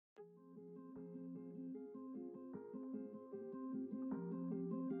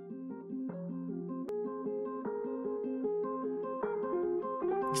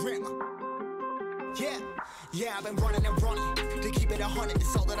Yeah, I've been running and running to keep it 100,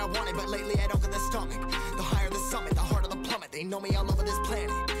 it's all that I wanted. But lately I don't get the stomach. The higher the summit, the harder the plummet. They know me all over this planet.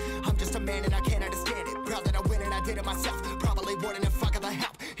 I'm just a man and I can't understand it. Proud that I win and I did it myself. Probably wouldn't if I got the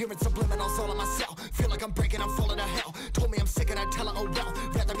help. Hearing subliminals all on myself. Feel like I'm breaking, I'm falling to hell. Told me I'm sick and I tell her, oh well.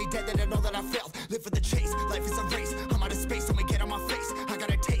 Rather be dead than to know that I failed. Live for the chase, life is a race. I'm out of space, I'ma get on my face. I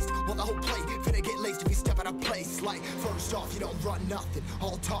got a taste, well the whole plate finna get laced if you step out of place. Like, first off, you don't run nothing.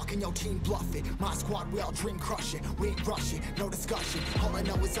 All talk and your team bluff it. My squad, we all dream crushing. We ain't rushing, no discussion. All I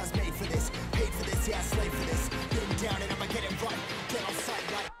know is I was made for this. Paid for this, yeah, slave for this. Been down and I'ma get it right. Get on sight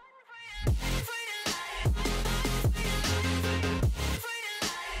like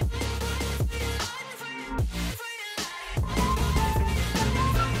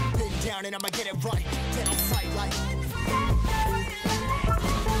and I'ma get it right, dead on sight like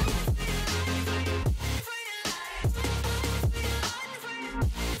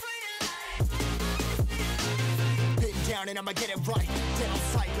been down and I'ma get it right, dead on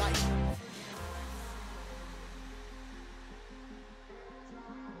sight like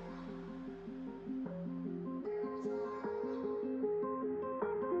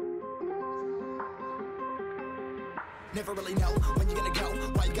never really know when you're gonna go.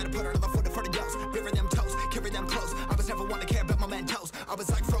 Why you gotta put another foot in front of yours? Bury them toes, carry them close. I was never one to care about my mentos. I was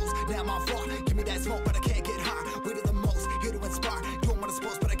like froze, now I'm on floor. Give me that smoke, but I can't get high. We do the most, here to inspire. Doing what I'm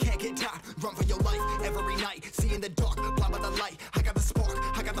supposed, but I can't get tired. Run for your life every night. See in the dark, blind by the light. I got the spark,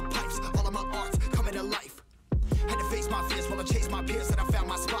 I got the pipes. All of my arts coming to life. Had to face my fears while I chased my peers, and I found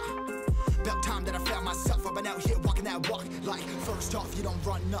my spot. About time that I found myself. I've been out here walking that walk. Like, first off, you don't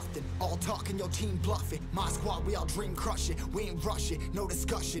run nothing. All talk and your team bluffing. My squad, we all dream crushing. We ain't rushing, no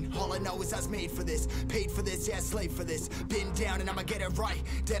discussion. All I know is I was made for this. Paid for this, yeah, slave for this. Been down and I'ma get it right.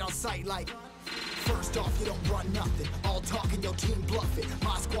 Dead on sight like first off, you don't run nothing. All talk and your team bluffing.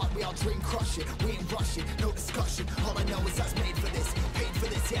 My squad, we all dream crushing. We ain't rushing, no discussion. All I know is I was made for this. Paid for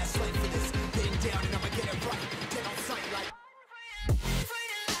this, yeah, slave for this. Been down and I'ma get it right. Dead on sight like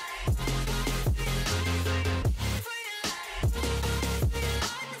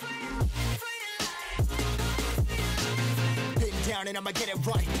down and I'ma get it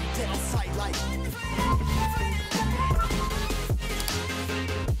right, dead on sight like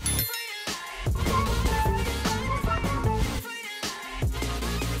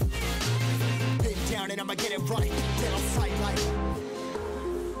been down and I'ma get it right, dead on sight like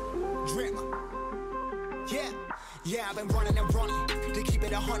Dreamer. Yeah, I've been running and running to keep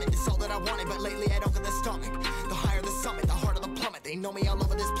it 100, it's all that I wanted. But lately I don't get the stomach. The higher the summit, the harder the plummet. They know me all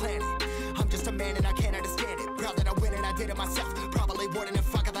over this planet. I'm just a man and I can't understand it. Proud that I win and I did it myself. Probably wouldn't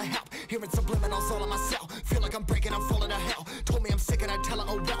if I got the help. Hearing subliminals all on myself. Feel like I'm breaking, I'm falling to hell. Told me I'm sick and I tell her,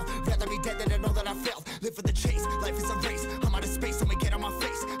 oh well. Rather be dead than to know that I failed. Live for the chase, life is a race. I'm out of space, I'ma get on my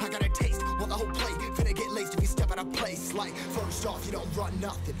face. I got a taste, well the whole plate finna get laced if you step out of place. Like, first off, you don't run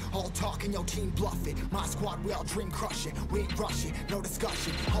nothing. All talk and your team bluffing. My squad, we all dream crushing. We ain't rushing, no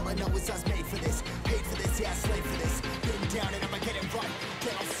discussion. All I know is I was made for this. Paid for this, yeah, slave for this. Been down and I'ma get it right.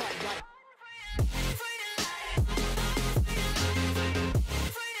 Dead on sight like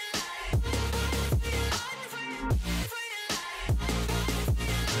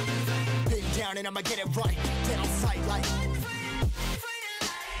down and I'ma get it right, dead on sight like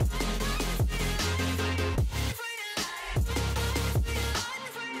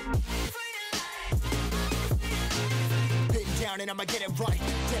been down and I'ma get it right,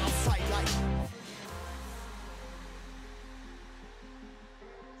 dead on sight like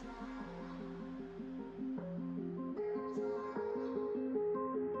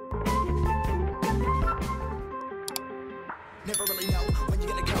never really know when you're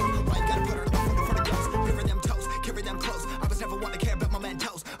gonna go. Why you gotta put another foot in front of yours? Bury them toes, carry them close. I was never one to care about my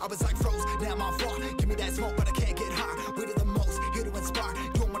mentos. I was like froze, now I'm on floor. Give me that smoke, but I can't get high. We do the most, here to inspire.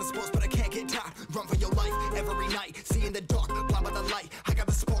 Doing what I'm supposed, but I can't get tired. Run for your life every night. See in the dark, blind by the light. I got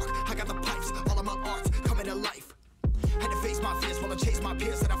the spark, I got the pipes. All of my arts coming to life. Had to face my fears while I chased my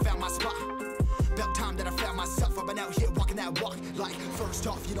peers, and I found my spot. About time that I found myself. I've been out here walking that walk. Like, first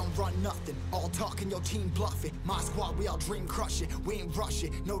off, you don't run nothing. All talk and your team bluffing. My squad, we all dream crushing. We ain't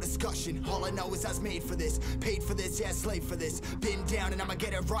rushing, no discussion. All I know is I was made for this. Paid for this, yeah, slave for this. Been down and I'ma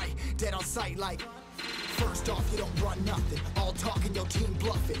get it right. Dead on sight like first off, you don't run nothing. All talk and your team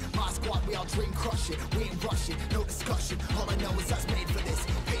bluffing. My squad, we all dream crushing. We ain't rushing, no discussion. All I know is I was made for this.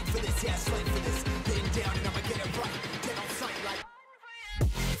 Paid for this, yeah, slave for this. Been down and I'ma get it right. Dead on sight like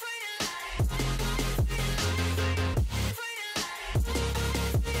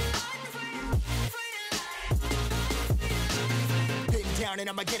down and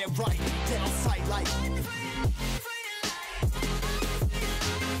I'ma get it right. Dead on sight like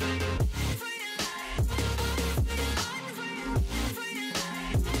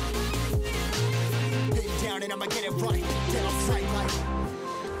and I'ma get it right. Till I'm sight like,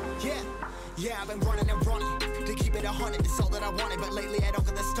 yeah, I've been running and running to keep it 100, it's all that I wanted. But lately I don't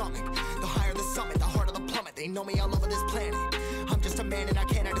get the stomach. The higher the summit, the harder the plummet. They know me all over this planet. I'm just a man and I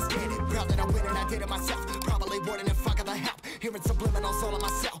can't understand it. Proud that I win and I did it myself. Probably wouldn't if I got the help. Hearing subliminals all on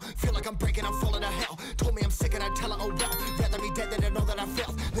myself. Feel like I'm breaking, I'm falling to hell. Told me I'm sick and I tell her, oh well. Rather be dead than to know that I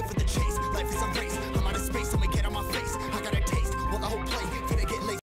failed. Live for the chase, life is a race.